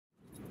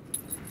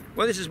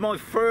Well, this is my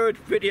third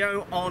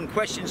video on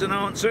questions and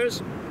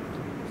answers.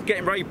 It's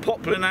getting very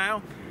popular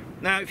now.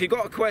 Now, if you've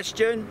got a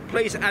question,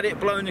 please add it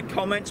below in the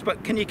comments,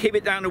 but can you keep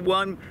it down to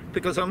one?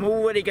 Because I'm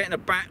already getting a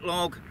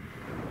backlog.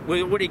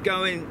 We're already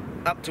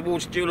going up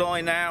towards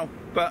July now,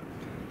 but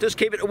just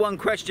keep it to one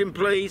question,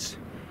 please.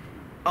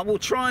 I will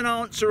try and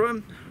answer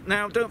them.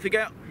 Now, don't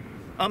forget,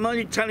 I'm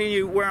only telling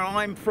you where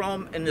I'm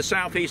from in the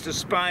southeast of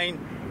Spain.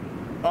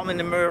 I'm in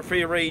the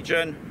Murcia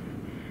region.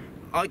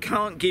 I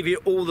can't give you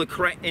all the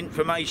correct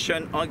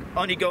information. I'm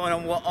only going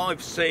on what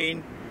I've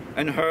seen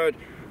and heard.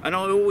 And I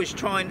always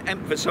try and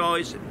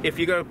emphasise, if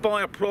you're going to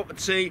buy a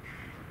property,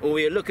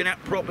 or you're looking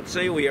at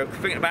property, or you're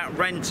thinking about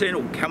renting,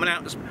 or coming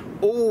out,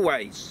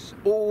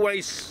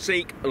 always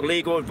seek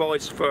legal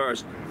advice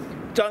first.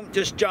 Don't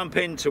just jump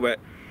into it.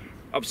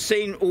 I've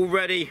seen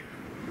already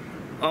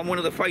on one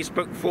of the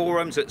Facebook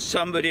forums that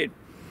somebody had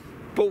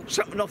bought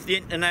something off the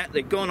internet,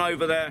 they've gone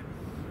over there,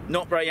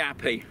 not very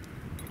happy.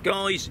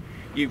 Guys,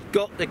 you've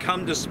got to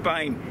come to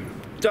Spain.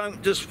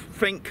 Don't just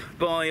think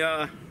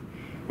by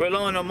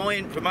relying on my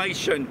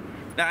information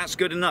that's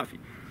good enough.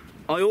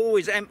 I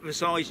always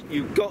emphasise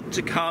you've got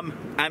to come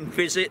and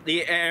visit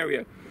the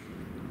area.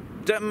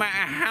 Doesn't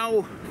matter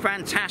how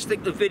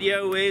fantastic the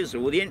video is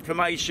or the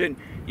information,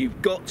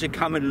 you've got to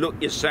come and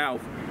look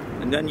yourself,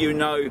 and then you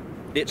know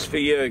it's for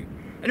you.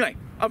 Anyway,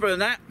 other than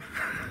that,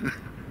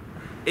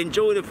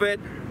 enjoy the vid.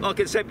 Like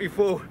I said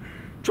before,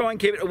 try and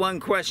keep it to one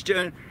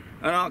question,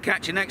 and I'll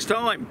catch you next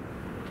time.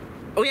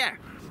 Oh yeah,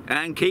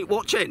 and keep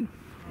watching.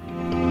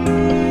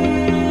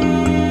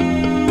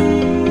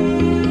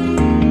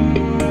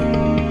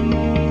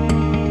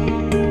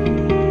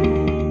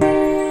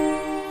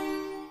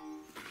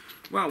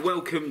 Well,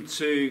 welcome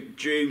to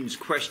June's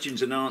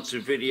questions and answer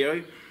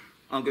video.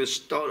 I'm going to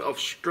start off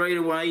straight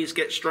away, let's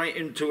get straight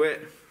into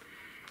it.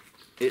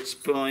 It's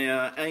by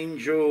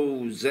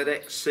Angel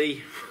ZXC.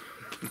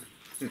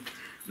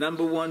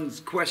 Number one's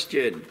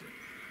question.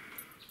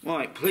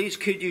 Right, please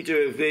could you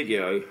do a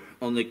video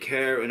on the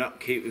care and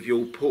upkeep of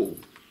your pool?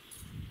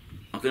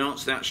 I can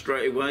answer that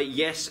straight away.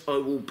 Yes, I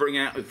will bring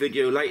out a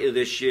video later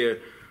this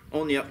year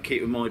on the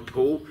upkeep of my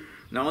pool.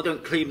 Now, I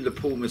don't clean the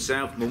pool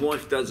myself, my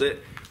wife does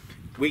it.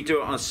 We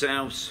do it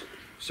ourselves.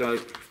 So,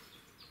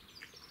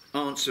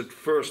 answered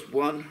first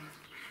one.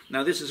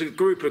 Now, this is a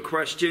group of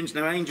questions.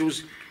 Now,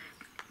 Angel's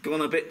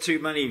gone a bit too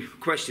many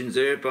questions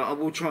here, but I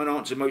will try and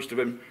answer most of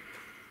them.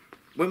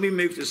 When we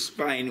move to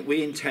Spain,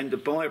 we intend to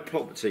buy a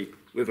property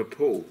with a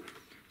pool.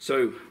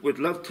 So, we'd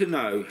love to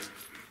know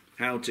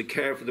how to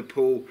care for the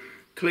pool,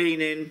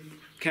 cleaning,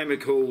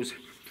 chemicals,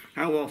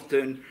 how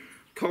often,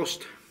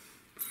 cost,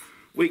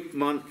 week,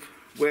 month,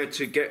 where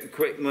to get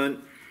equipment,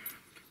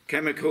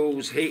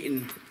 chemicals,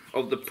 heating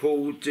of the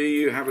pool. Do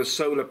you have a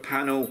solar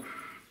panel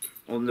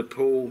on the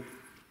pool,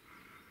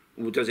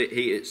 or does it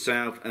heat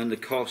itself, and the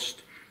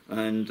cost,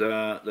 and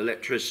the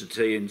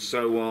electricity, and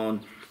so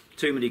on.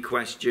 Too many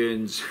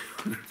questions.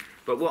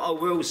 But what I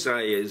will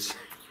say is,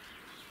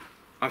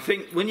 I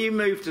think when you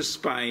move to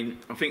Spain,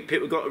 I think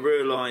people got to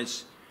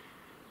realise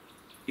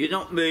you're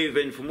not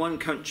moving from one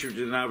country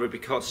to another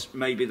because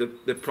maybe the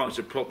price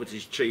of property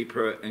is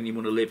cheaper and you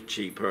want to live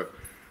cheaper.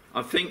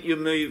 I think you're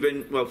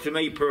moving, well, for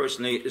me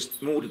personally, it's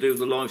more to do with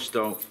the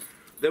lifestyle.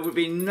 There would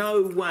be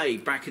no way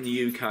back in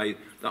the UK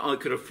that I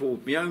could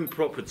afford my own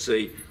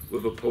property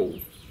with a pool.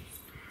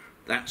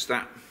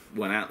 That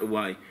went out the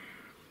way.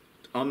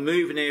 I'm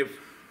moving here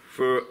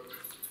for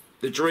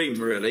the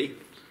dream, really.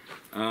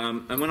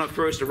 And when I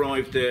first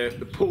arrived there,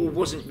 the pool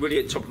wasn't really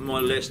at the top of my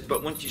list,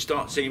 but once you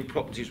start seeing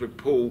properties with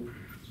pool,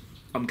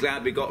 I'm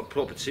glad we got a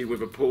property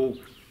with a pool.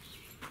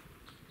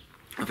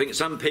 I think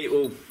some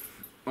people,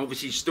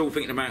 obviously still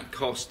thinking about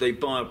cost, they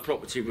buy a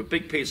property with a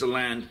big piece of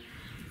land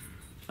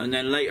and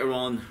then later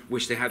on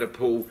wish they had a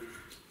pool.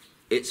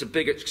 It's a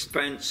big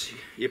expense.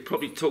 You're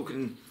probably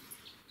talking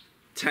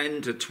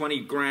 10 to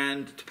 20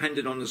 grand,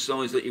 depending on the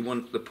size that you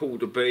want the pool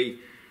to be.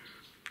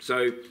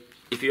 So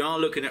if you are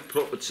looking at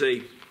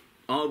property,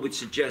 I would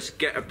suggest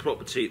get a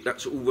property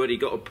that's already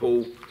got a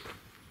pool.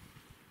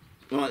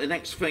 Right, the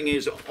next thing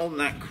is on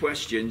that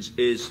questions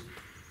is,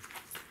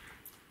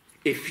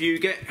 if you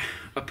get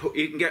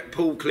you can get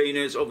pool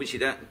cleaners. Obviously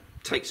that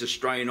takes a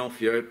strain off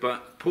you,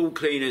 but pool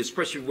cleaners,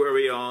 especially where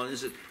we are,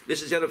 this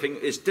is the other thing.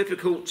 It's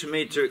difficult to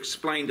me to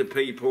explain to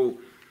people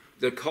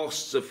the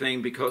costs of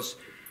things, because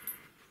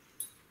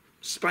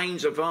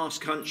Spain's a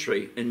vast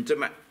country, and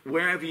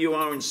wherever you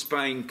are in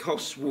Spain,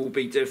 costs will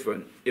be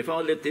different. If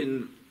I lived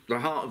in the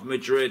heart of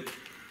Madrid,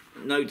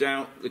 no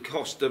doubt the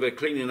cost of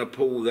cleaning a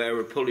pool there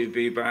would probably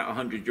be about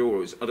 100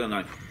 euros, I don't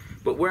know.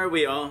 But where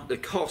we are, the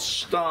costs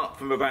start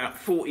from about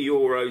 40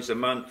 euros a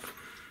month,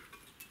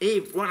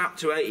 even up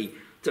to 80,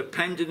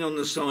 depending on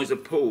the size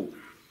of pool.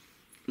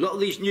 A lot of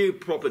these new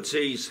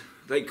properties,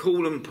 they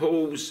call them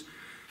pools.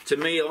 To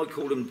me, I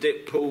call them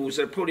dip pools.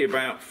 They're probably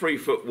about 3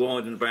 foot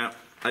wide and about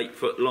 8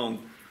 foot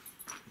long.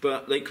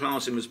 But they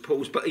class them as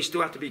pools, but they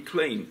still have to be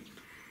clean.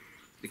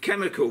 The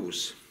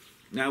chemicals.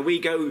 Now, we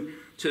go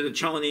to the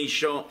Chinese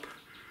shop,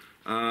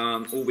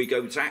 or we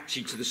go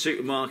to the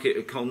supermarket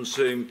or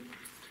consume.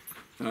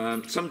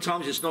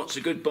 Sometimes it's not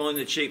so good buying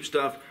the cheap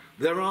stuff.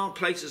 There are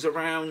places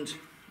around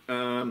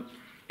in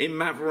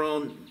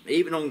Mazarron,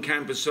 even on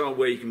Camposol,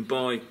 where you can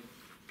buy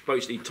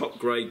basically top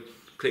grade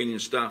cleaning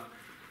stuff.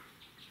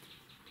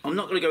 I'm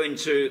not going to go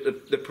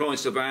into the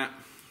price of that,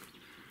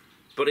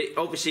 but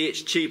obviously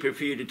it's cheaper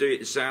for you to do it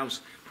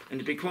yourselves. And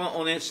to be quite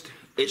honest,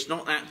 it's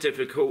not that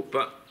difficult,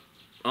 but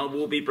I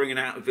will be bringing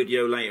out a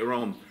video later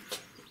on.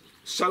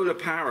 Solar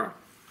power.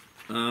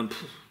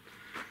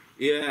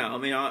 Yeah, I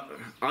mean,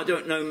 I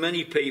don't know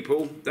many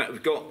people that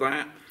have got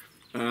that.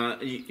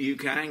 You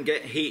can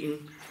get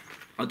heating.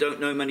 I don't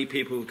know many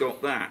people who've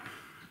got that.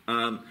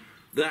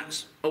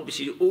 That's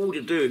obviously all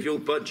to do with your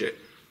budget.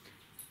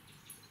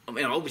 I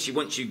mean, obviously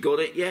once you've got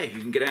it, yeah, you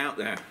can get out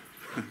there.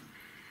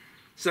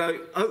 So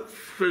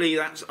hopefully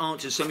that's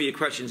answered some of your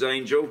questions,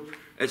 Angel.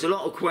 There's a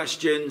lot of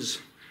questions.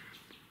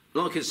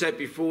 Like I said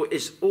before,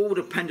 it's all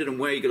dependent on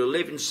where you're going to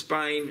live in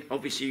Spain.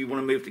 Obviously you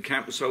want to move to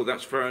Camposol,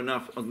 that's fair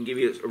enough. I can give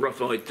you a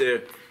rough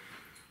idea.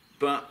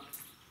 And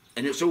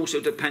it's also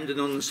dependent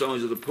on the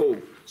size of the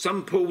pool.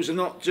 Some pools are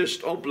not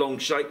just oblong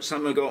shaped,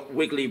 some have got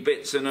wiggly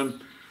bits in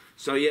them.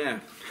 So yeah,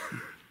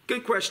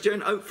 good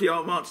question. Hopefully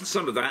I've answered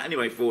some of that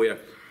anyway for you.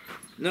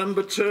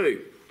 Number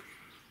 2,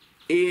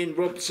 Ian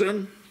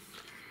Robson.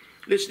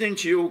 Listening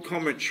to your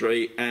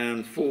commentary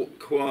and thought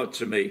occurred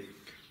to me,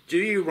 do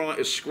you write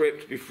a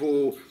script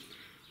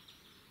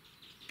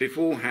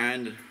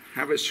beforehand,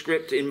 have a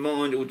script in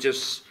mind, or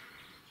just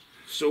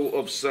sort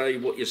of say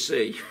what you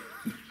see?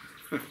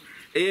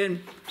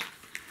 Ian,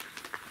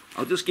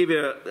 I'll just give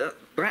you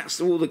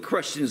that's all the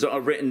questions that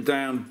I've written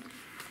down.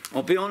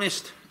 I'll be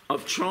honest,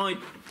 I've tried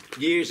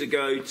years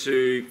ago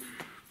to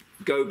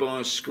go by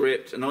a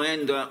script and I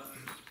end up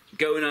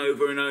going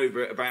over and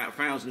over it about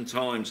 1,000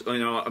 times. You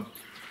know,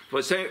 if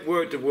I say it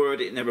word to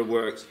word, it never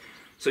works.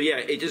 So yeah,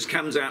 it just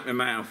comes out my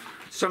mouth.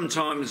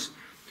 Sometimes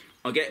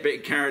I get a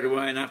bit carried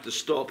away and have to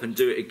stop and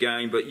do it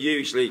again, but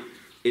usually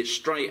it's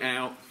straight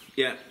out.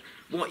 Yeah,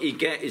 what you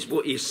get is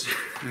what you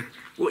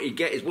what you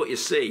get is what you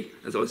see,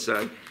 as I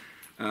say.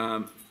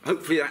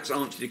 Hopefully that's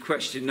answered your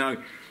question. No,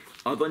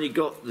 I've only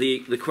got the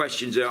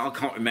questions there. I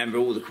can't remember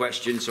all the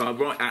questions, so I'll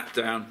write that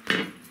down.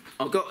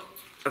 I've got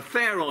a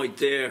fair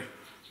idea,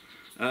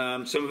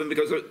 some of them,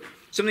 because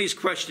some of these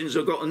questions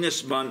I've got on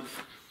this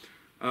month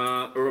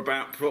are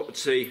about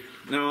property.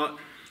 Now,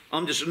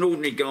 I'm just an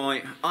ordinary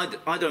guy.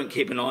 I don't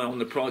keep an eye on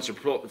the price of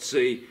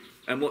property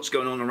and what's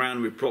going on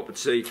around with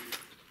property.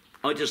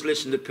 I just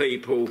listen to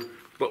people.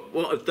 But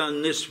what I've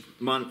done this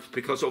month,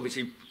 because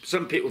obviously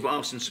some people have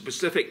asked some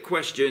specific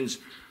questions,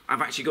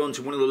 I've actually gone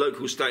to one of the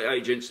local estate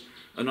agents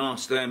and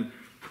asked them,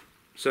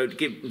 so to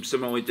give them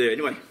some idea.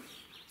 Anyway,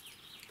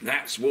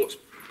 that's what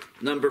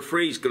number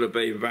 3 is going to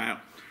be about.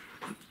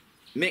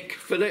 Mick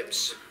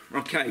Phillips.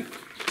 Okay,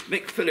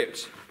 Mick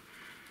Phillips.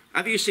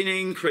 Have you seen an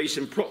increase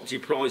in property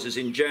prices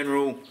in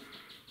general?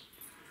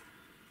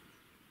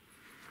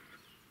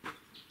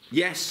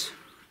 Yes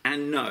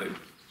and no.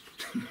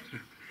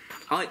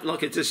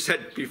 Like I just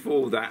said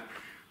before that,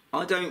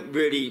 I don't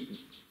really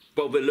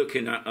bother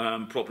looking at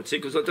property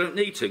because I don't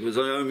need to, because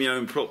I own my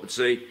own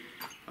property.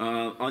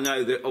 I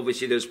know that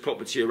obviously there's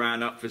property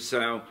around up for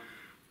sale,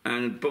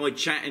 and by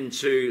chatting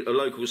to a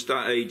local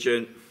estate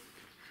agent,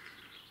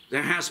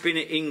 there has been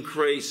an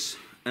increase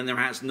and there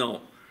has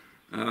not.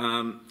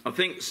 I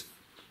think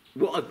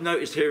what I've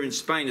noticed here in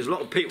Spain is a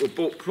lot of people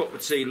bought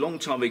property a long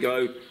time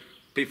ago,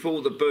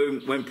 before the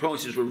boom, when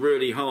prices were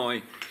really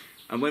high,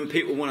 and when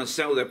people want to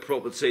sell their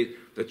property,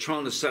 they're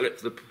trying to sell it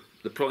for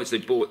the price they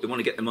bought. They want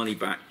to get the money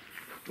back.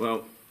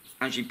 Well,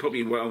 as you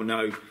probably well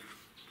know,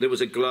 there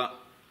was a glut.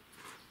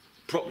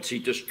 Property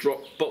just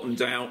dropped,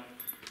 bottomed out,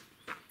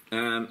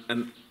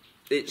 and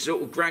it's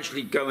sort of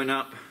gradually going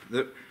up.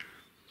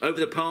 Over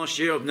the past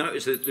year, I've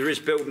noticed that there is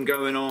building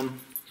going on.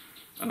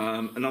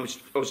 And I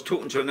was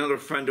talking to another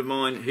friend of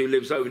mine who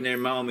lives over near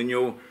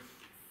Marmignor.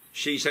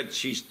 She said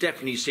she's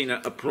definitely seen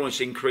a price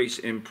increase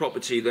in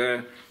property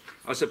there.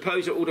 I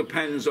suppose it all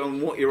depends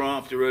on what you're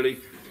after, really.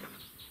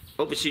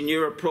 Obviously,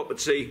 newer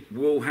property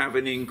will have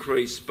an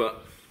increase,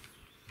 but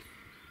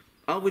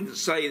I wouldn't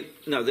say,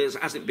 no, there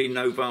hasn't been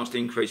no vast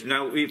increase.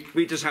 Now,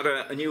 we just had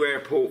a new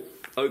airport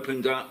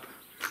opened up.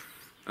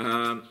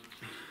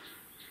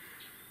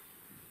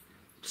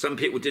 Some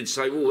people did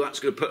say, well, that's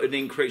going to put an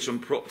increase on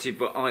property,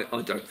 but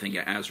I don't think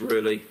it has,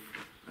 really.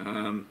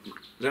 There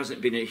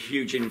hasn't been a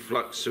huge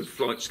influx of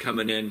flights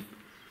coming in.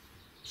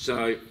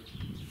 So,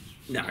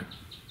 no.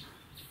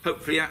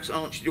 Hopefully that's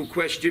answered your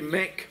question,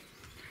 Mick.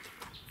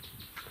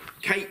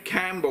 Kate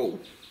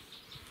Campbell.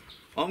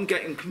 I'm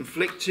getting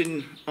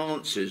conflicting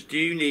answers. Do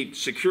you need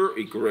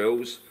security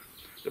grills?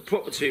 The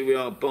property we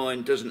are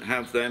buying doesn't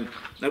have them.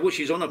 Now, what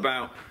she's on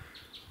about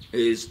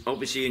is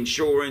obviously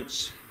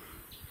insurance.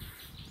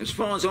 As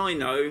far as I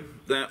know,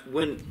 that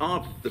when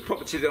the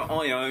property that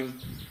I own,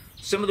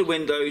 some of the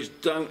windows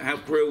don't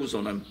have grills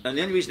on them. And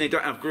the only reason they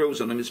don't have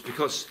grills on them is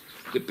because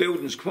the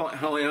building's quite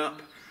high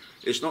up.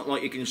 It's not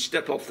like you can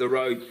step off the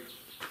road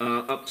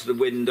up to the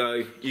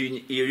window.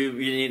 You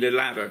need a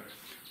ladder.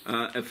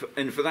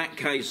 And for that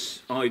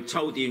case, I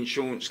told the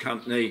insurance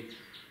company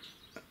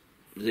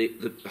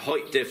the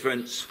height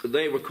difference.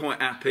 They were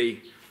quite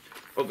happy.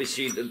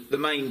 Obviously, the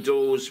main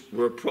doors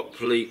were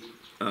properly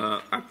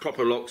had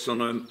proper locks on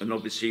them, and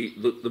obviously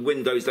the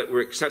windows that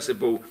were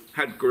accessible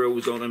had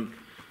grills on them.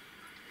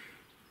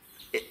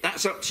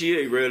 That's up to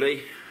you,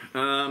 really.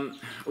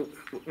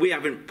 We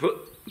haven't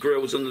put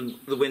grills on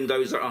the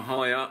windows that are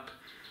high up.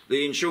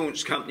 The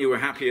insurance company were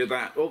happy with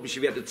that.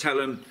 Obviously, we had to tell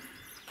them.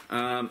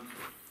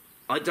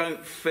 I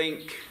don't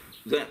think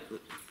that,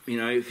 you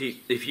know,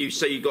 if you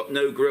say you've got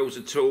no grills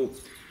at all,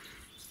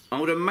 I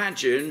would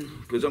imagine,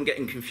 because I'm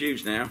getting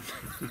confused now,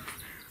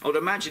 I would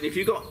imagine if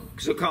you got,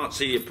 because I can't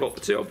see your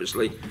property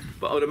obviously,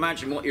 but I would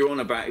imagine what you're on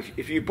about.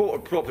 If you bought a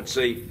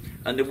property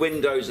and the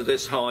windows are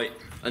this height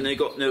and they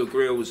got no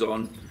grills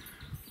on,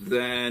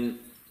 then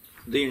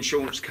the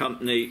insurance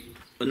company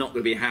are not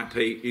going to be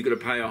happy. You're going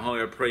to pay a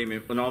higher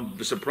premium, and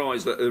I'm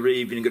surprised that they're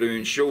even going to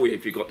insure you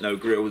if you've got no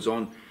grills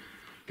on.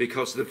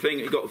 Because the thing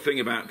you've got to think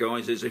about,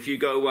 guys, is if you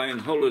go away on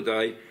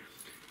holiday,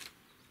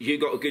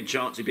 you've got a good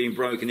chance of being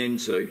broken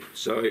into.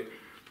 So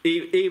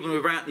even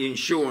without the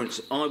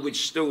insurance, I would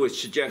still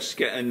suggest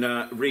getting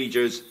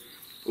readers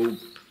or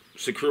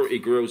security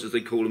grills, as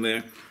they call them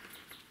here,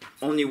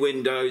 on your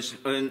windows,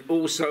 and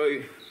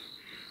also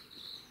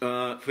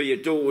for your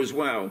door as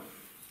well.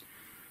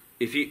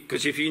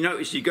 Because if you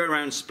notice, you go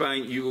around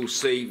Spain, you will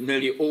see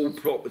nearly all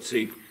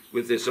property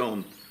with this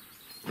on.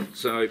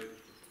 So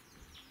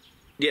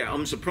yeah,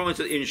 I'm surprised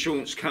that the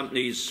insurance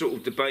companies sort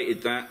of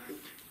debated that.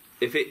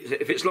 If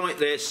it's like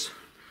this,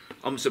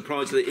 I'm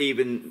surprised that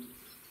even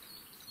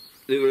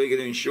they were going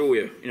to insure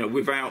you. You know,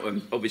 without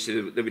them,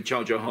 obviously they would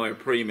charge you a higher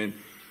premium,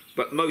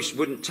 but most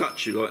wouldn't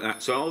touch you like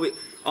that. So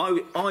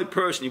I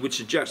personally would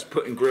suggest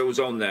putting grills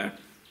on there.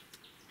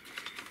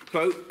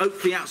 So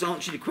hopefully that's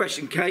answered your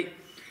question, Kate.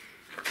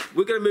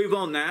 We're going to move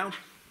on now.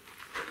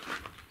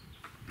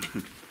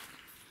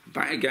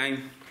 Back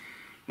again.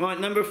 Right,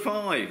 number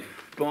 5.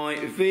 By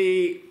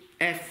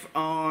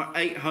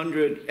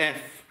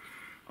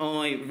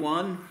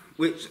VFR800FI1,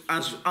 which,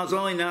 as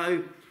I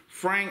know,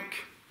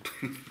 Frank.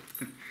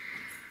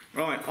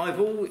 Right, I've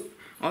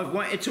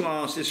wanted to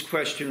ask this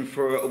question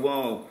for a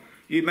while.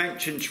 You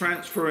mentioned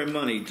transferring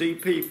money. Do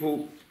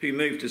people who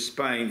move to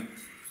Spain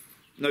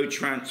no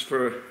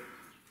transfer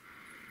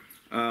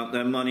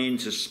their money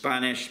into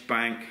Spanish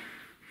bank?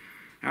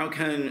 How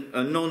can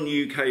a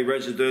non-UK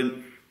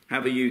resident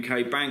have a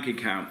UK bank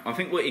account? I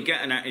think what you're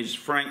getting at is,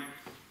 Frank,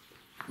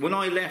 when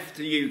I left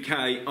the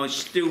UK, I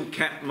still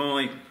kept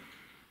my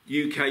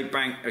UK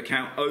bank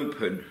account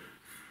open.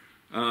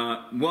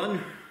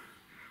 One,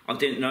 I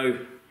didn't know,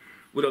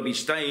 would I be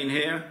staying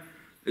here?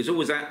 There's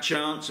always that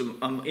chance, you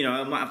know,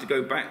 I might have to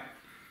go back.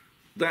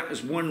 That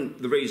was one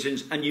of the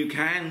reasons, and you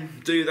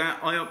can do that.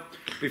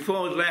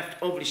 Before I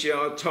left, obviously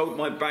I told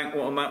my bank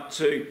what I'm up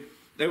to.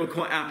 They were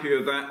quite happy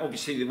with that.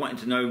 Obviously they wanted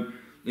to know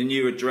the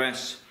new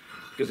address,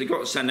 because they've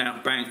got to send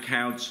out bank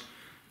cards.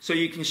 So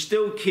you can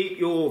still keep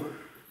your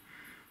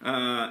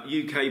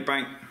UK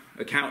bank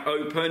account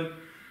open.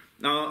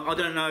 Now, I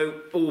don't know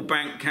all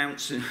bank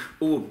accounts,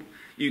 all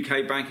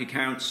UK bank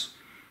accounts,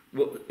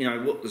 what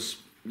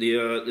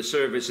the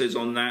service is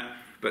on that.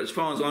 But as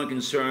far as I'm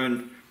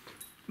concerned,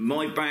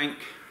 my bank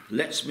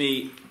lets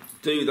me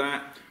do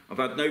that. I've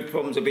had no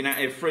problems. I've been out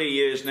here 3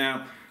 years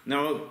now.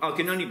 Now, I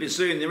can only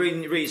presume the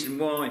reason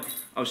why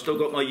I've still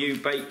got my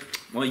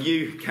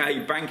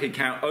UK bank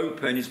account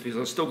open is because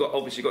I've still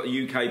obviously got a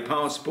UK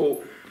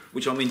passport,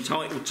 which I'm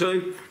entitled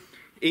to.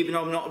 Even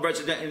though I'm not a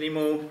resident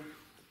anymore,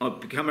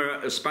 I've become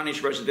a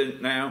Spanish resident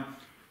now.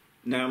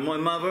 Now, my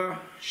mother,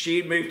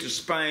 she moved to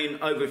Spain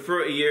over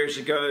 30 years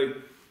ago.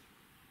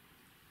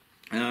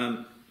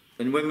 And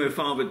when my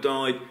father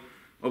died,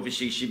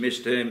 obviously she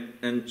missed him.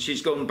 And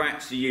she's gone back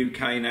to the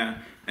UK now,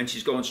 and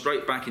she's gone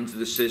straight back into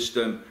the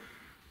system.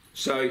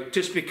 So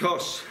just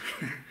because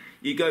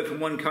you go from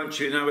one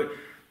country to another,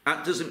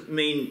 that doesn't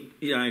mean,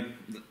 you know,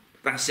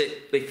 that's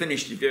it, they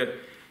finished with you.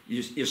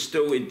 You're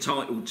still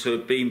entitled to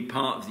being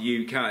part of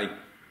the UK.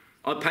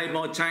 I paid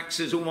my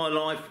taxes all my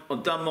life.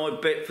 I've done my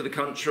bit for the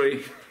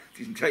country,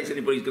 in case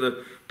anybody's going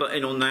to butt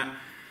in on that.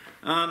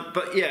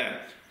 But yeah,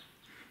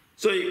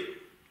 so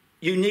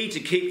you need to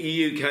keep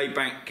your UK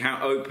bank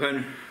account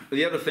open.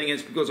 The other thing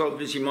is, because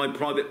obviously my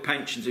private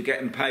pensions are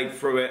getting paid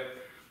through it,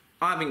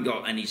 I haven't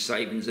got any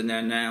savings in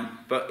there now,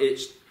 but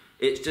it's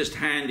just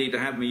handy to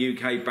have my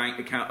UK bank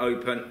account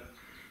open.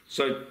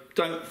 So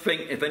don't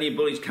think if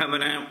anybody's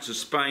coming out to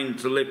Spain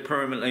to live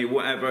permanently or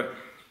whatever,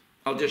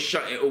 I'll just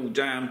shut it all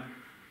down.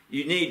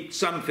 You need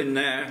something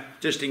there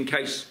just in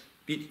case.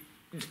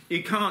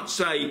 You can't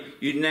say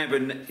you're never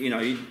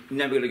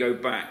going to go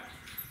back.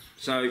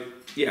 So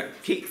yeah,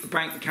 keep the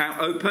bank account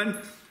open,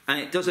 and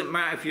it doesn't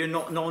matter if you're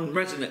not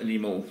non-resident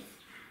anymore.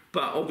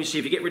 But obviously,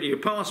 if you get rid of your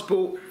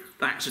passport,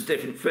 that's a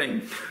different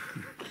thing.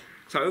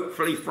 So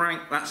hopefully,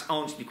 Frank, that's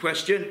answered your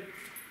question.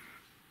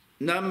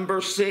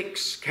 Number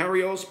 6,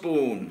 Carrie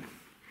Osborne.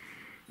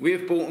 We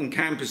have bought in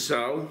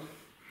Camposol,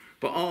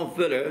 but our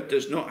villa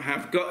does not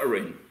have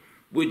guttering.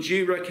 Would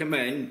you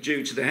recommend,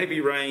 due to the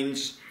heavy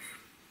rains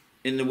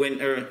in the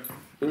winter,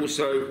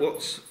 also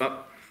what's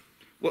up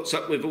What's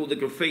up with all the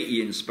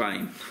graffiti in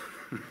Spain?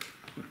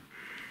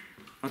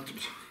 I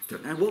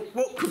don't know,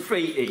 what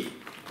graffiti?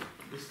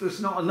 There's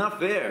not enough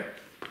there.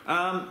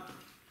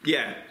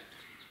 Yeah.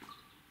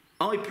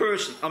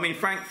 I mean,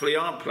 thankfully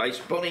our place,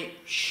 Bonnie,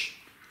 shh.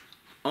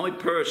 I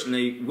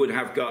personally would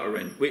have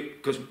guttering,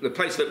 because the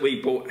place that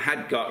we bought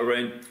had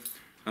guttering.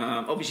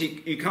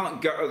 Obviously you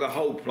can't gutter the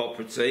whole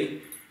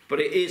property, but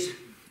it is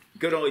a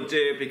good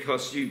idea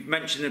because you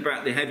mentioned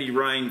about the heavy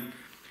rain,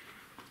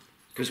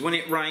 because when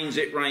it rains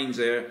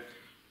there,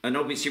 and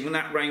obviously when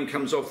that rain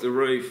comes off the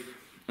roof,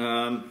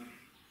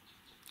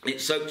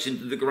 it soaks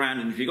into the ground,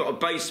 and if you've got a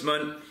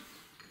basement,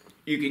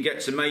 you can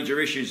get some major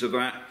issues of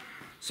that.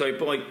 So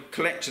by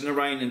collecting the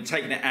rain and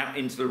taking it out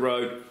into the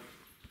road,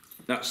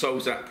 that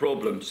solves that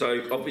problem.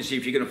 So obviously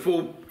if you can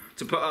afford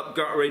to put up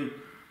guttering,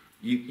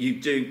 you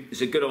do, it's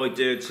a good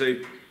idea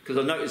too,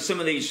 because I noticed some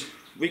of these,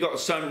 we got a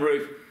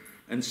sunroof,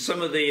 and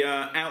some of the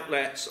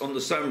outlets on the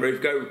sunroof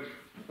go,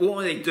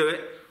 why they do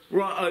it,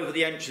 right over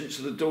the entrance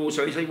of the door,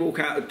 so as they walk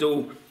out the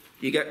door,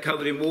 you get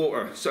covered in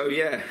water. So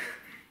yeah,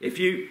 if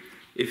you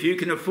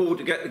can afford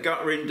to get the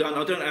guttering done,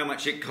 I don't know how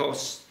much it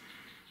costs,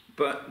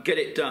 but get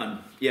it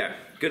done. Yeah,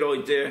 good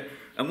idea.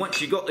 And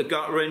once you've got the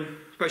guttering,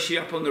 especially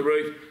up on the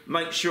roof,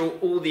 make sure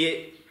all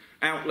the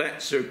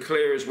outlets are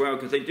clear as well,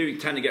 because they do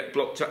tend to get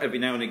blocked up every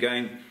now and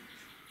again.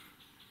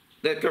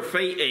 The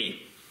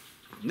graffiti.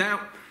 Now,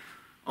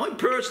 I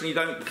personally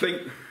don't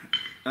think,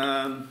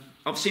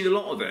 I've seen a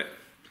lot of it,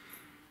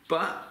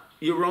 but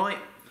you're right,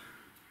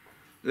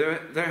 there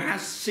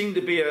has seemed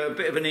to be a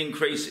bit of an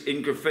increase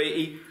in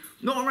graffiti,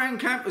 not around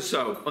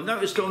Camposol. I've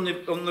noticed on the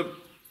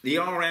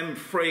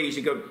RM3 as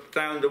you go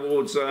down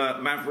towards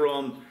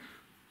Mazarron,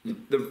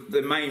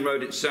 the main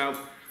road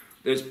itself,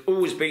 there's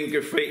always been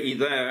graffiti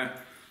there,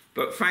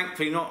 but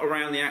thankfully not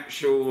around the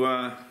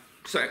actual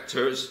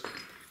sectors.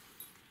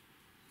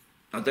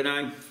 I don't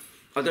know,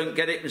 I don't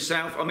get it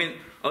myself. I mean,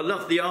 I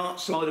love the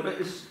art side of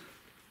it.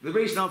 The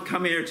reason I've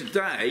come here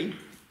today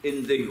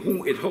in the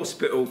haunted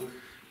hospital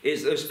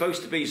is there's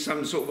supposed to be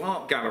some sort of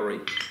art gallery.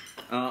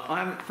 I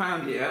haven't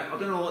found it yet. I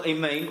don't know what they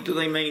mean. Do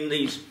they mean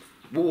these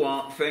wall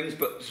art things?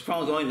 But as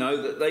far as I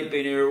know, that they've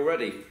been here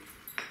already.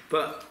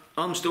 But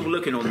I'm still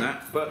looking on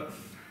that. But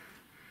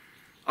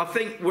I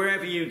think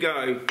wherever you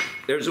go,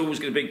 there's always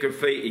going to be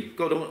graffiti.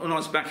 God, when I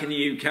was back in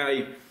the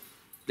UK,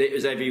 it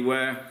was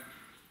everywhere.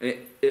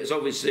 It's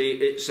obviously,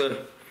 it's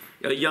a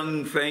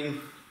young thing.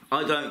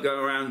 I don't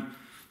go around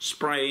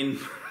spraying.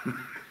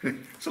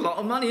 It's a lot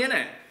of money, isn't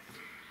it?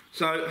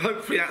 So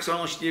hopefully that's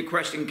answered your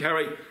question,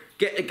 Kerry.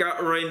 Get the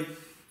gutter in.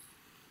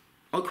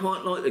 I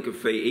quite like the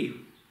graffiti.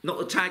 Not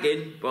the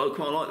tagging, but I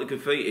quite like the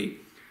graffiti.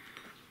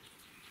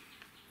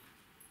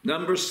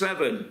 Number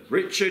 7,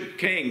 Richard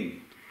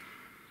King.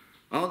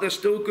 Are there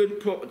still good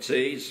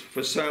properties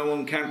for sale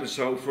on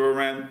Camposol for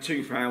around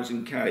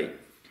 2,000k?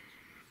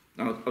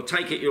 Now, I'll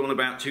take it you're on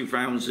about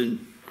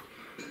 2,000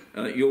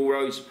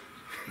 euros.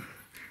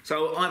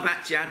 So I've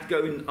actually had to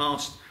go and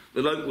ask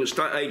the local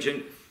estate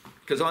agent,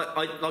 because I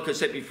like I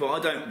said before,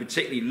 I don't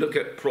particularly look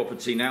at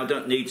property now. I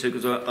don't need to,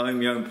 because I own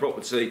my own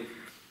property.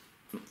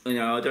 You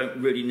know, I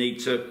don't really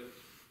need to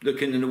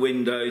look in the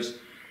windows.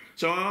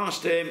 So I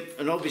asked him,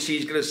 and obviously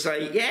he's going to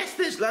say, yes,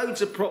 there's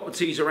loads of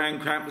properties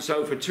around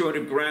Camposol for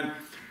 200 grand.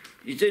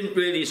 He didn't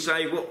really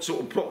say what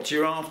sort of property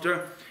you're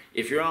after.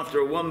 If you're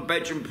after a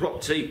 1-bedroom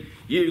property,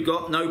 you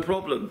got no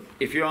problem.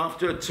 If you're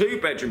after a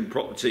 2-bedroom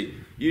property,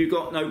 you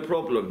got no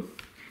problem.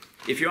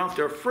 If you're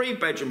after a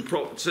 3-bedroom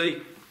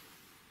property,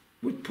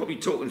 we're probably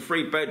talking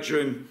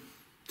 3-bedroom,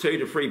 2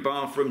 to 3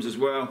 bathrooms as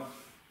well.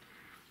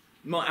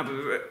 Might have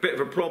a bit of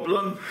a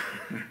problem.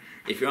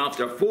 If you're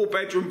after a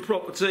 4-bedroom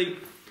property,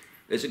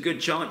 there's a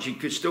good chance you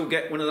could still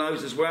get one of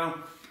those as well.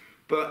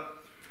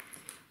 But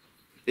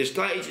the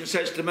estate agent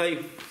says to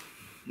me,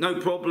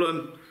 no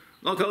problem.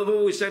 Like I've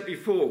always said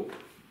before,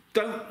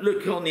 don't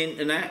look on the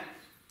internet.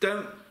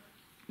 Don't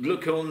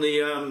look on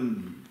the, I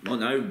don't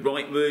know,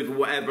 Rightmove or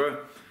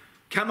whatever.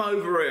 Come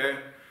over here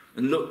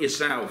and look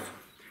yourself.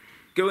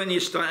 Go in the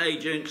estate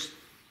agents.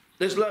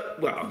 There's well,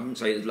 I wouldn't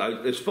say there's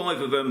loads. There's 5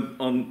 of them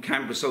on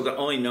Camposol that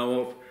I know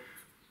of.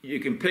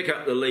 You can pick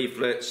up the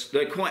leaflets.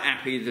 They're quite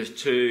happy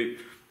to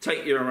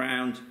take you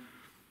around.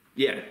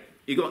 Yeah,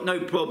 you got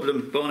no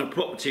problem buying a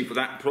property for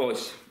that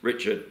price,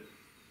 Richard.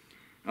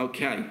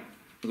 Okay, I'm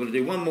going to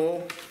do one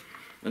more,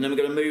 and then we're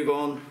going to move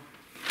on.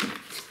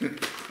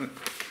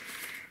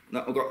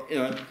 No, I've got, you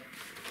know,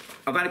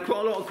 I've had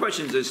quite a lot of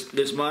questions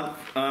this month,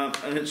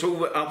 and it's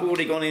all. I've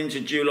already gone into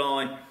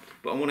July,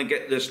 but I want to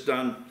get this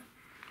done.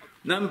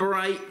 Number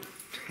 8,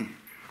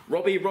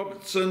 Robbie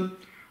Robertson.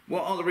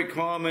 What are the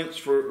requirements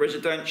for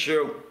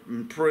residential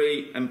and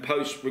pre and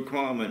post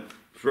requirement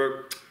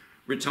for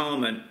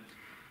retirement?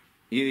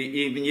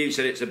 Even you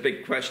said it's a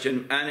big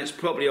question, and it's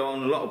probably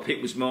on a lot of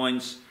people's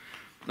minds.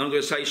 And I'm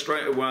going to say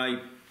straight away,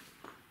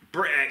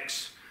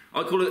 Brit-X.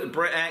 I call it the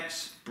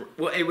Brit-X,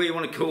 whatever you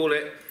want to call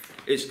it.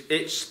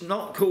 It's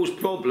not caused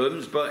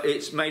problems, but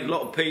it's made a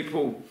lot of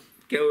people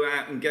go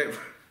out and get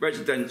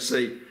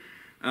residency.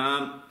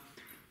 And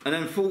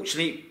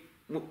unfortunately,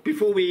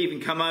 before we even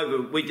come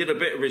over, we did a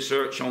bit of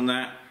research on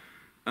that,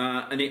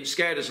 and it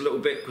scared us a little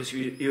bit because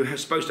you're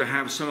supposed to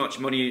have so much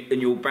money in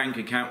your bank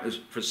account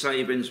for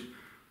savings.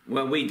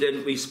 Well, we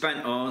didn't. We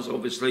spent ours,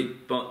 obviously,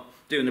 but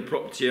doing the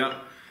property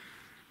up.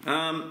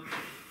 And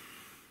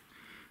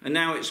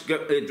now it's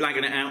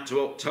dragging it out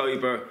to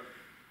October.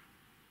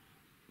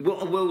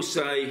 What I will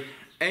say,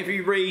 every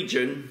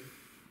region,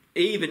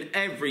 even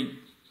every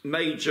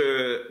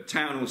major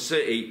town or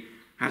city,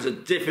 has a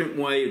different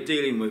way of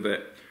dealing with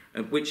it,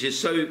 which is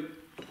so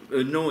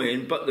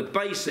annoying. But the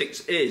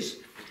basics is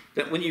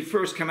that when you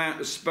first come out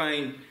of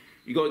Spain,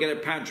 you've got to get a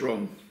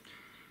padron.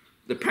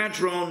 The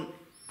padron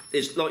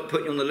is like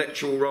putting you on the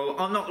electoral roll.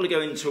 I'm not going to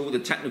go into all the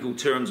technical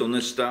terms on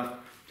this stuff.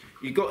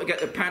 You've got to get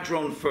the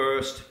padron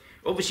first.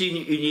 Obviously,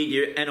 you need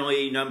your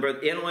NIE number.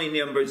 The NIE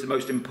number is the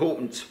most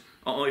important,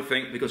 I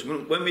think, because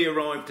when we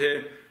arrived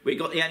here, we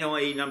got the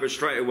NIE number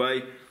straight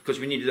away because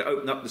we needed to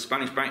open up the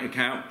Spanish bank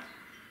account.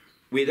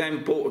 We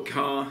then bought a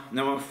car.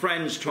 Now, our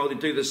friends tried to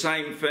do the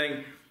same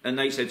thing, and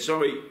they said,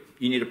 sorry,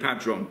 you need a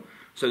padron.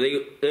 So they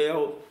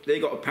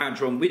got a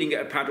padron. We didn't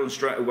get a padron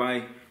straight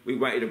away. We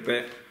waited a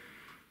bit.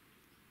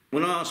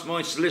 When I asked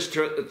my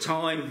solicitor at the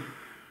time,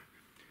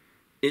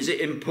 is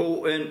it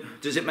important?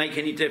 Does it make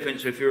any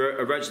difference if you're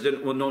a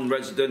resident or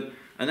non-resident?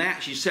 And they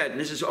actually said, and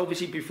this is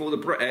obviously before the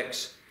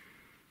Brexit,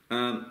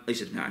 they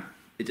said, no,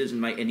 it doesn't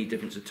make any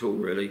difference at all,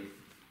 really.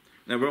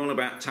 Now, we're on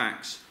about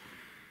tax.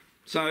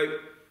 So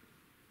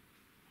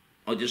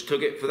I just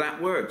took it for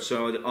that word,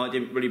 so I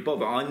didn't really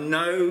bother. I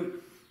know,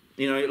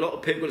 you know, a lot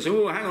of people say,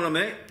 oh, hang on a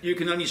minute, you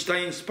can only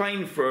stay in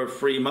Spain for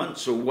 3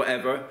 months or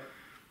whatever.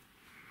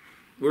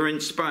 We're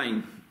in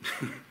Spain.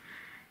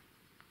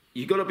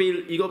 You got to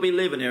be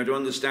living here to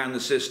understand the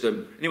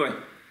system. Anyway,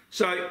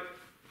 so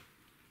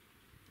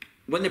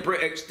when the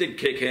Brexit did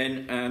kick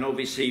in, and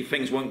obviously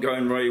things weren't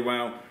going very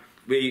well,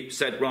 we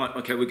said, right,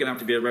 okay, we're going to have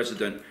to be a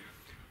resident.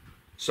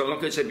 So,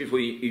 like I said before,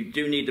 you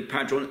do need the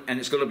padron, and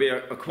it's got to be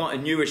quite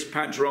a newish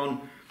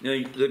padron.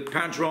 You know, the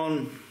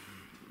padron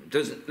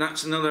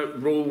that's another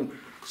rule.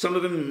 Some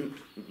of them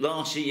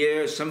last a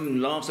year, some of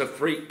them last a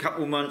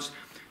couple months.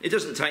 It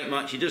doesn't take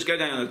much. You just go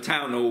down to the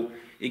town hall,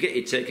 you get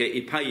your ticket,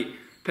 you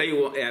pay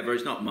whatever,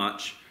 it's not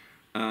much,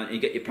 you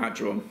get your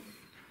padron.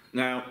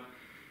 Now,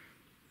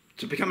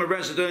 to become a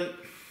resident,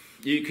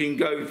 you can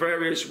go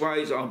various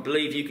ways. I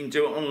believe you can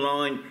do it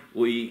online,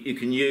 or you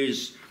can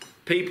use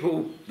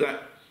people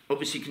that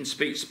obviously can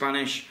speak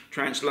Spanish,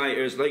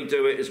 translators, they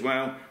do it as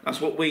well.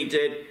 That's what we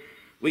did.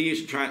 We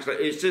used to translate.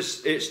 It's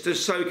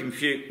just so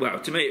confusing. Well,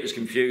 to me it was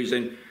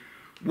confusing.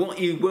 What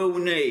you will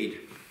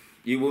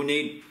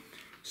need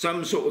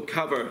some sort of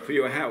cover for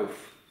your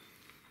health.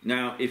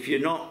 Now, if you're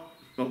not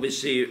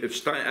obviously of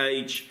state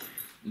age,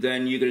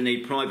 then you're going to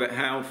need private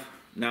health.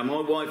 Now,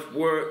 my wife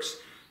works,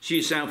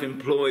 she's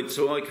self-employed,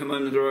 so I come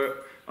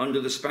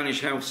under the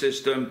Spanish health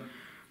system.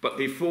 But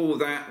before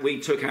that, we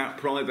took out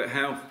private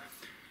health.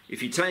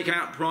 If you take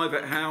out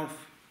private health,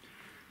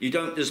 you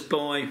don't just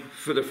buy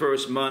for the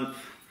first month,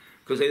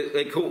 because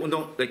they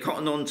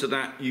cotton on to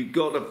that. You've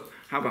got to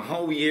have a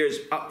whole year's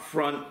up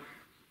front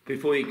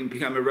before you can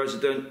become a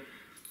resident.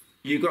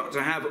 You've got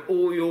to have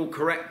all your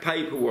correct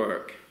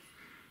paperwork.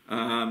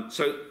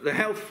 So the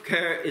health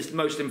care is the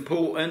most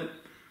important.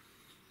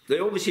 They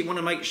obviously want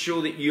to make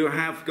sure that you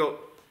have got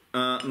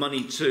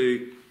money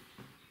to,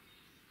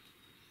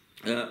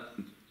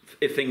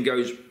 if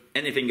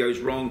anything goes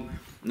wrong.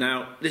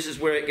 Now, this is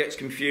where it gets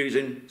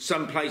confusing.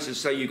 Some places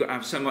say you've got to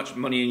have so much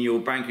money in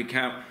your bank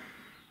account.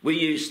 We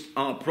used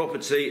our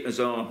property as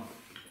our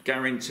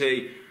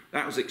guarantee.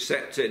 That was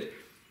accepted.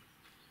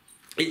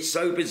 It's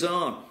so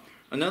bizarre.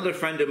 Another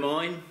friend of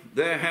mine,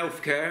 their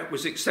healthcare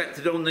was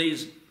accepted on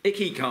these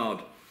ICI card,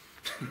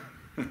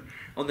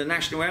 on the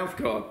National Health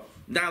Card.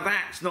 Now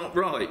that's not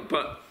right,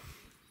 but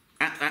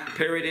at that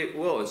period it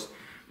was.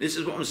 This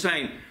is what I'm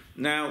saying.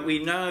 Now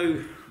we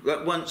know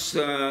that once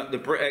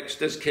the Brexit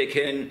does kick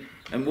in,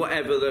 and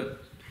whatever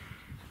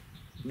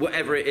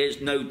it is,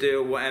 no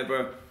deal,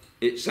 whatever,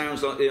 it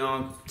sounds like they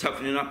are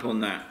toughening up on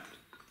that.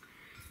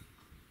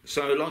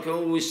 So, like I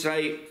always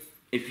say,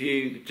 if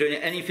you're doing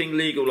anything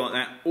legal like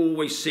that,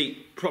 always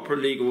seek proper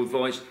legal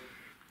advice.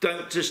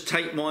 Don't just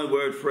take my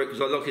word for it, because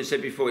like I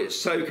said before, it's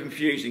so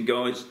confusing,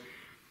 guys.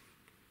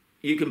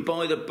 You can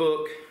buy the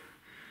book.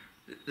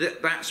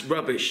 That's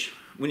rubbish.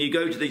 When you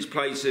go to these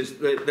places,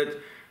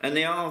 and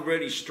they are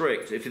really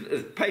strict. If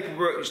the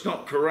paperwork is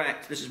not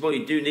correct, this is why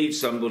you do need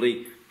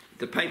somebody. If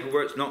the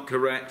paperwork's not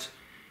correct,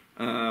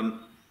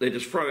 they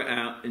just throw it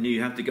out, and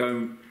you have to go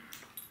and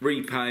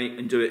repay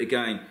and do it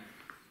again.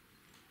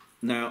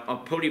 Now,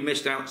 I've probably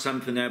missed out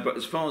something there, but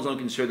as far as I'm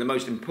concerned, the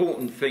most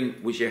important thing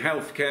was your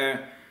health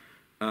care.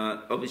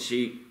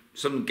 Obviously,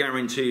 some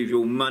guarantee of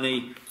your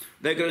money.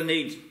 They're going to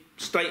need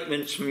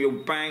statements from your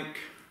bank.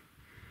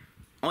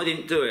 I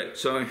didn't do it,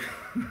 so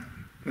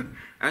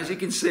as you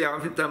can see, I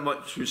haven't done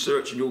much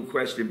research on your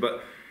question,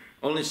 but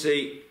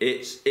honestly,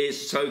 it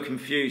is so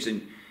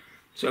confusing.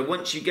 So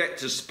once you get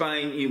to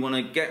Spain, you want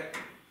to get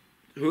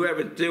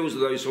whoever deals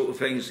with those sort of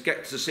things,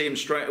 get to see them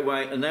straight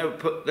away, and they'll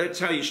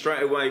tell you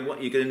straight away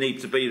what you're going to need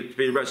to be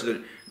a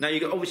resident. Now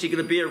you're obviously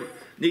going to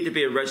need to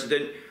be a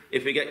resident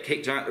if we get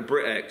kicked out of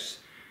BritX,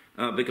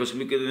 because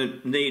we're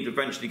going to need to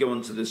eventually go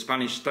onto the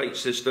Spanish state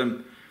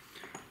system.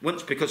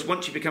 Because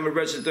once you become a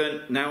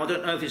resident, now I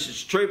don't know if this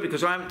is true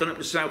because I haven't done it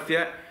myself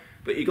yet,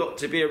 but you've got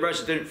to be a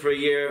resident for a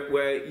year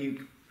where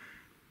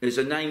there's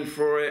a name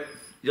for it,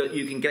 that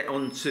you can get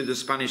onto the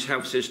Spanish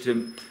health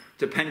system.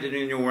 Depending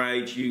on your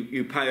age,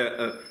 you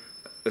pay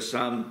a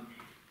sum.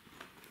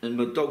 And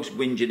my dog's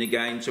whinging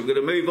again, so we're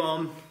going to move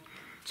on.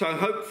 So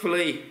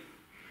hopefully,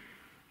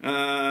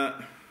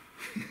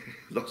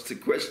 lost the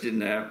question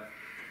now.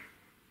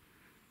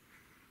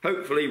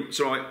 Hopefully,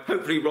 sorry,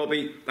 hopefully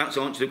Robbie, that's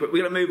answered it. But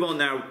we're going to move on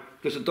now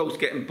because the dog's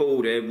getting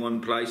bored here in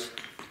one place.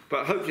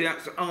 But hopefully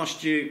that's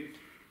asked you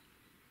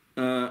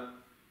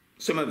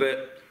some of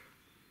it.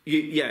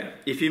 Yeah,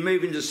 if you're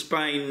moving to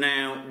Spain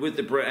now with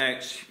the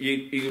BritX,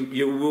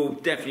 you will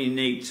definitely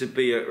need to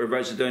be a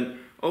resident.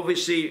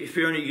 Obviously, if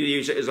you're only going to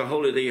use it as a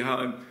holiday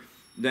home,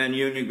 then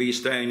you're only be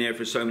staying there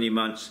for so many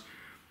months,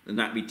 and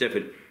that'd be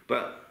different.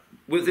 But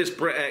with this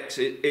BritX,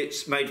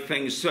 it's made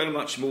things so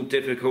much more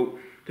difficult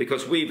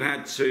because we've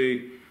had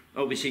to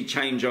obviously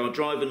change our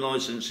driving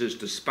licenses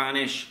to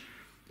Spanish.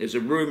 There's a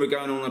rumour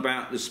going on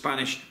about the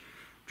Spanish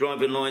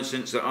driving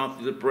licence that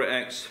after the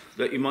BritX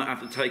that you might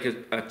have to take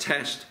a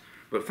test.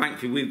 But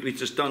thankfully, we've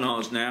just done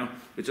ours now.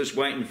 We're just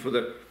waiting for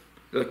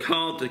the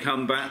card to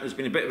come back. There's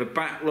been a bit of a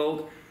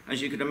backlog.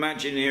 As you can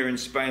imagine here in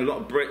Spain, a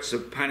lot of Brits are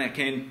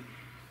panicking.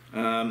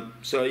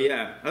 So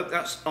yeah, I hope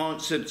that's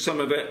answered some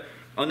of it.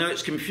 I know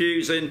it's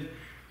confusing,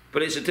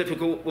 but it's a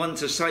difficult one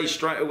to say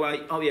straight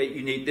away, oh yeah,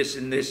 you need this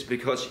and this,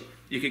 because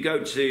you could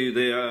go to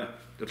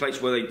the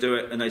place where they do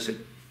it and they said,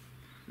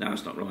 no,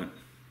 it's not right.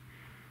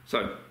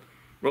 So,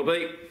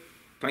 Robbie,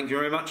 thank you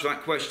very much for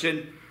that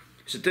question.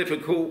 It's a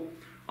difficult.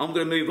 I'm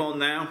going to move on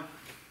now.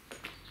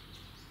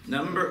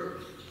 Number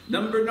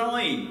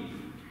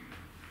 9,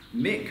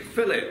 Mick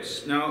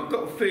Phillips. Now, I've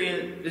got a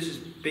feeling this has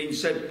been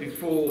said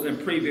before in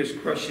a previous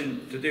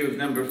question to do with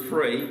number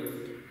 3.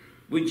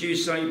 Would you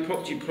say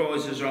property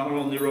prices are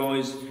on the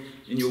rise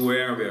in your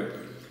area?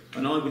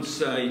 And I would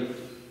say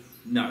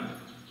no,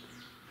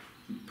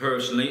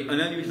 personally. And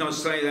the only reason I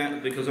say that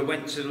is because I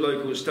went to the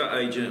local estate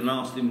agent and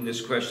asked him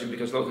this question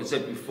because, like I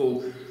said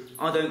before,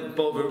 I don't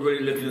bother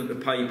really looking at the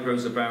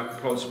papers about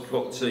price of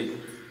property.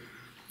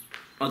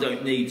 I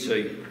don't need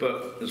to.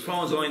 But as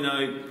far as I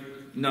know,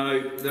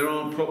 no, there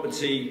are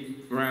property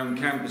around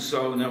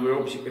Camposol. Now, we're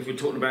obviously, if we're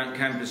talking about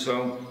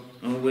Camposol,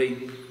 are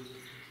we?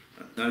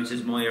 No, this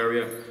is my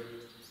area.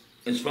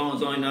 As far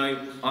as I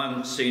know, I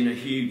haven't seen a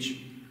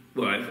huge,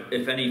 well,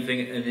 if anything,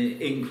 an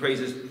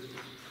increase.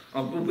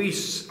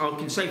 I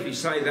can safely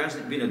say there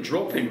hasn't been a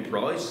drop in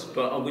price,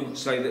 but I wouldn't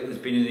say that there's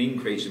been an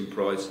increase in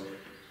price.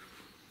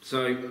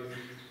 So,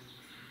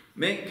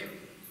 Mick,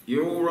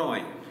 you're all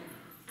right.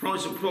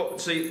 Price of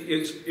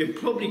property, you're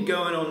probably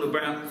going on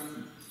about,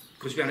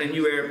 because we had a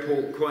new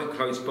airport quite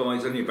close by,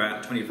 it's only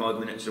about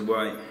 25 minutes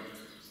away.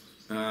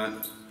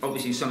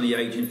 Obviously some of the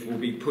agents will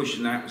be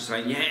pushing that and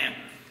saying, yeah,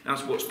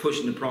 that's what's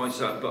pushing the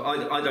price up. But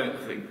I don't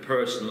think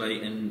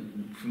personally,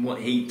 and from what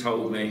he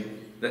told me,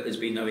 that there's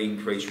been no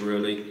increase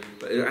really,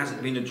 but there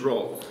hasn't been a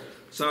drop.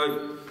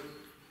 So,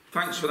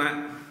 thanks for that,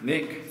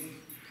 Mick.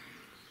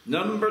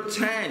 Number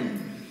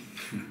 10.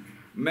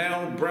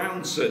 Mel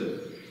Brownson.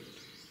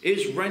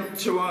 Is rent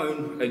to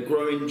own a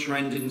growing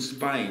trend in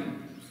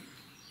Spain?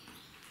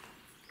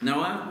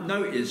 Now, I've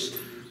noticed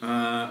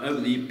over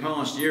the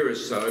past year or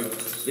so,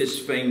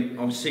 this thing,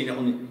 I've seen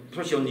it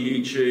especially on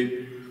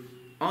YouTube.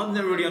 I've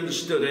never really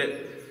understood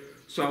it,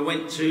 so I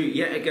went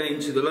yet again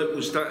to the local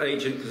estate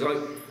agent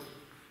because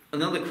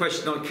another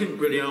question I couldn't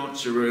really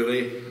answer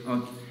really.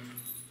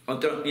 I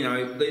don't, you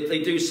know,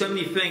 they do so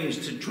many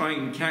things to try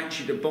and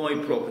catch you to buy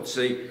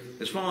property.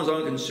 As far as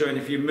I'm concerned,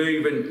 if you're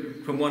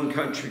moving from one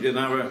country to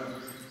another,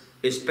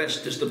 it's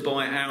best just to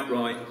buy it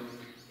outright.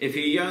 If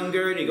you're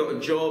younger and you've got a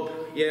job,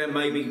 yeah,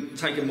 maybe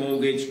take a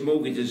mortgage.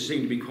 Mortgages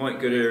seem to be quite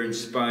good here in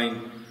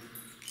Spain.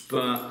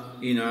 But,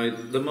 you know,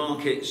 the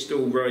market's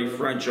still very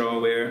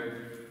fragile here.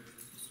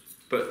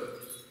 But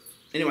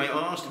anyway,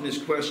 I asked him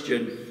this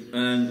question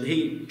and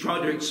he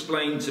tried to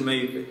explain to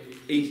me.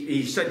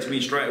 He said to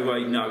me straight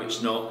away, no,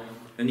 it's not.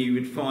 And you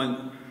would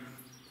find,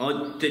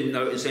 I didn't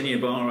notice any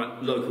of our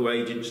local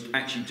agents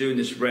actually doing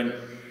this rent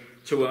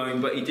to own,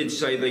 but he did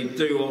say they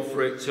do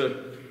offer it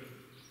to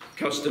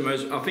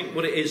customers. I think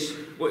what he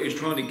was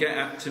trying to get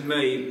at to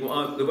me,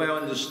 the way I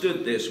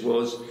understood this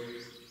was,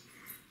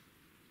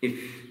 if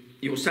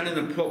you're selling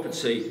a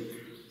property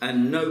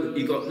and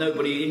you've got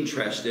nobody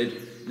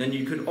interested, then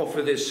you can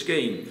offer this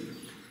scheme.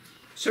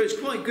 So it's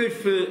quite good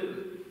for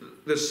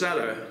the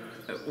seller,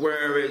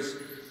 whereas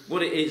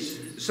what it is,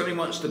 somebody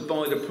wants to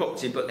buy the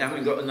property but they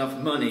haven't got enough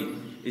money,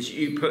 is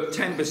you put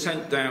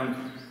 10%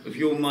 down of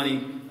your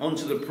money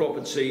onto the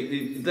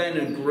property, you then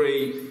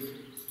agree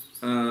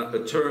a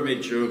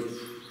termage of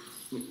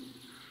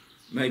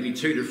maybe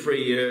 2 to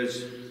 3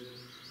 years.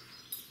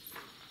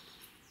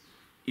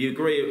 you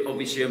agree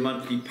obviously a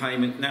monthly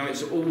payment. Now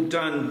it's all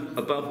done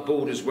above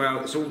board as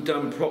well. It's all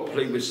done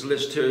properly with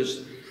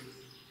solicitors,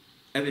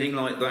 everything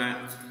like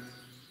that.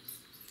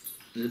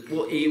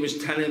 What he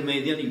was telling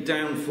me, the only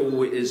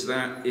downfall is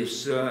that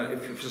if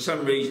for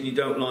some reason you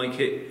don't like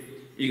it,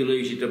 you can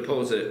lose your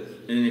deposit.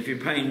 And if you're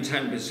paying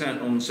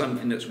 10% on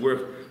something that's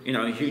worth, you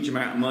know, a huge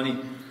amount of money,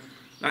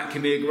 that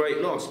can be a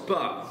great loss.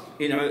 But,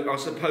 you know, I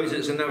suppose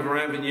it's another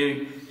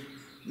avenue.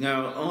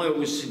 Now, I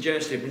always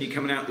suggested when you're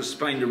coming out to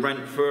Spain to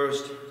rent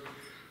first,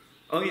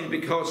 only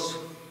because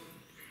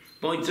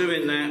by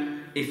doing that,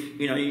 if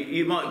you know,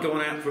 you might go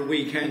on out for a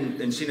weekend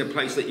and see a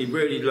place that you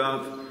really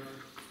love,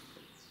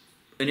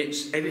 and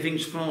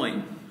everything's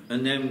fine,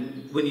 and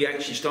then when you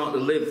actually start to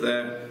live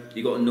there,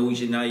 you've got a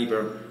noisy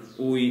neighbour,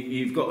 or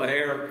you've got an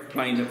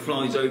airplane that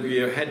flies over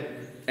your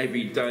head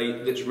every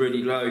day that's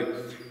really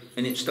low,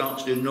 and it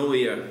starts to annoy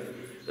you.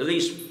 At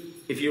least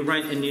if you're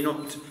renting, you're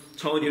not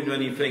tied into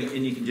anything,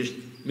 and you can just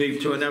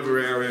move to another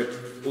area,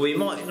 or you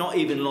might not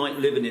even like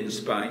living in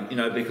Spain, you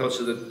know, because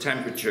of the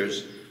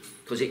temperatures,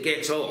 because it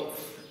gets hot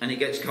and it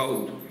gets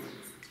cold.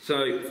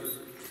 So,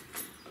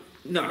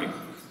 no,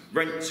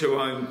 rent to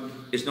own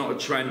is not a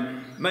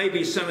trend.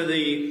 Maybe some of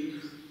the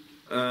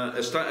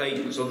estate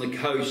agents on the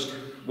coast,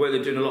 where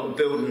they're doing a lot of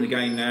building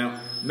again now,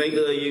 maybe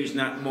they're using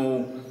that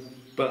more,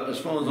 but as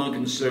far as I'm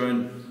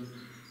concerned,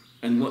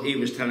 and what he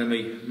was telling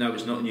me, no,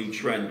 it's not a new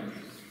trend.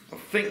 I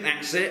think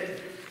that's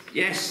it.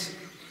 Yes,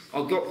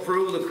 I got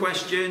through all the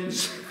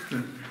questions.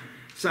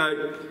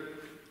 So,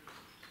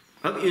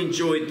 I hope you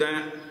enjoyed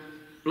that.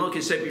 Like I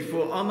said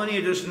before, I'm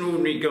only just an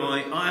ordinary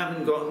guy. I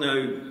haven't got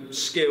no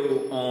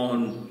skill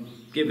on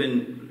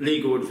giving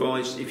legal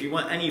advice. If you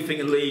want anything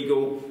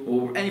illegal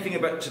or anything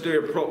about to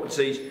do with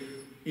properties,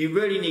 you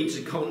really need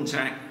to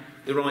contact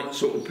the right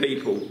sort of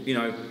people. You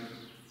know,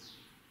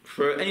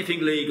 for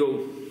anything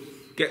legal,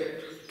 get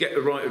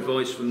the right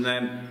advice from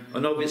them.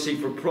 And obviously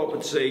for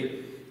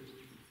property,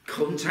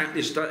 contact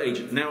the estate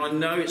agent. Now I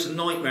know it's a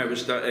nightmare with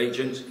estate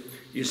agents.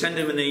 You send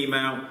them an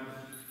email,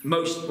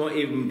 most won't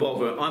even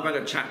bother. I've had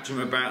a chat to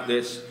them about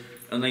this,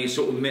 and they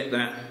sort of admit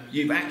that.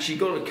 You've actually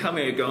got to come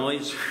here,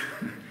 guys.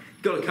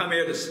 You've got to come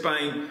here to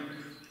Spain,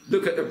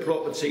 look at the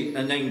property,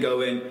 and then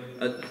go in,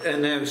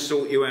 and they'll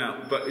sort you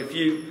out. But if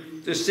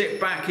you just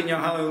sit back in your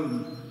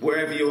home,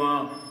 wherever you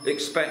are,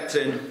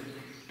 expecting,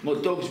 my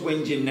dog's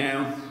whinging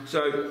now,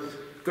 so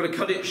got to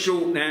cut it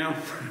short now.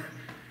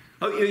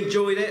 Hope you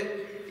enjoyed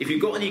it. If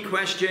you've got any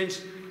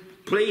questions,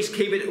 please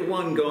keep it at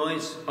one,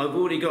 guys. I've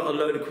already got a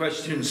load of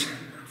questions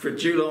for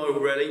July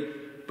already,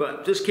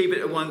 but just keep it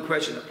at one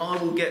question. I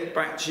will get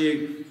back to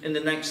you in the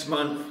next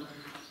month.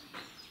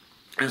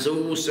 As I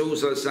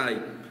also say,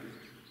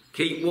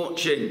 keep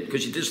watching,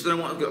 because you just don't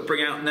know what I've got to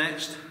bring out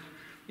next.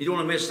 You don't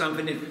want to miss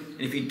something, and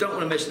if you don't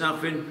want to miss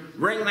nothing,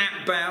 ring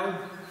that bell.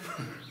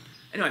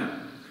 Anyway,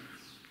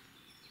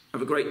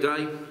 have a great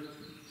day,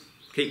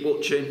 keep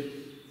watching,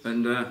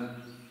 and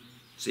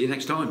see you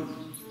next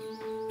time.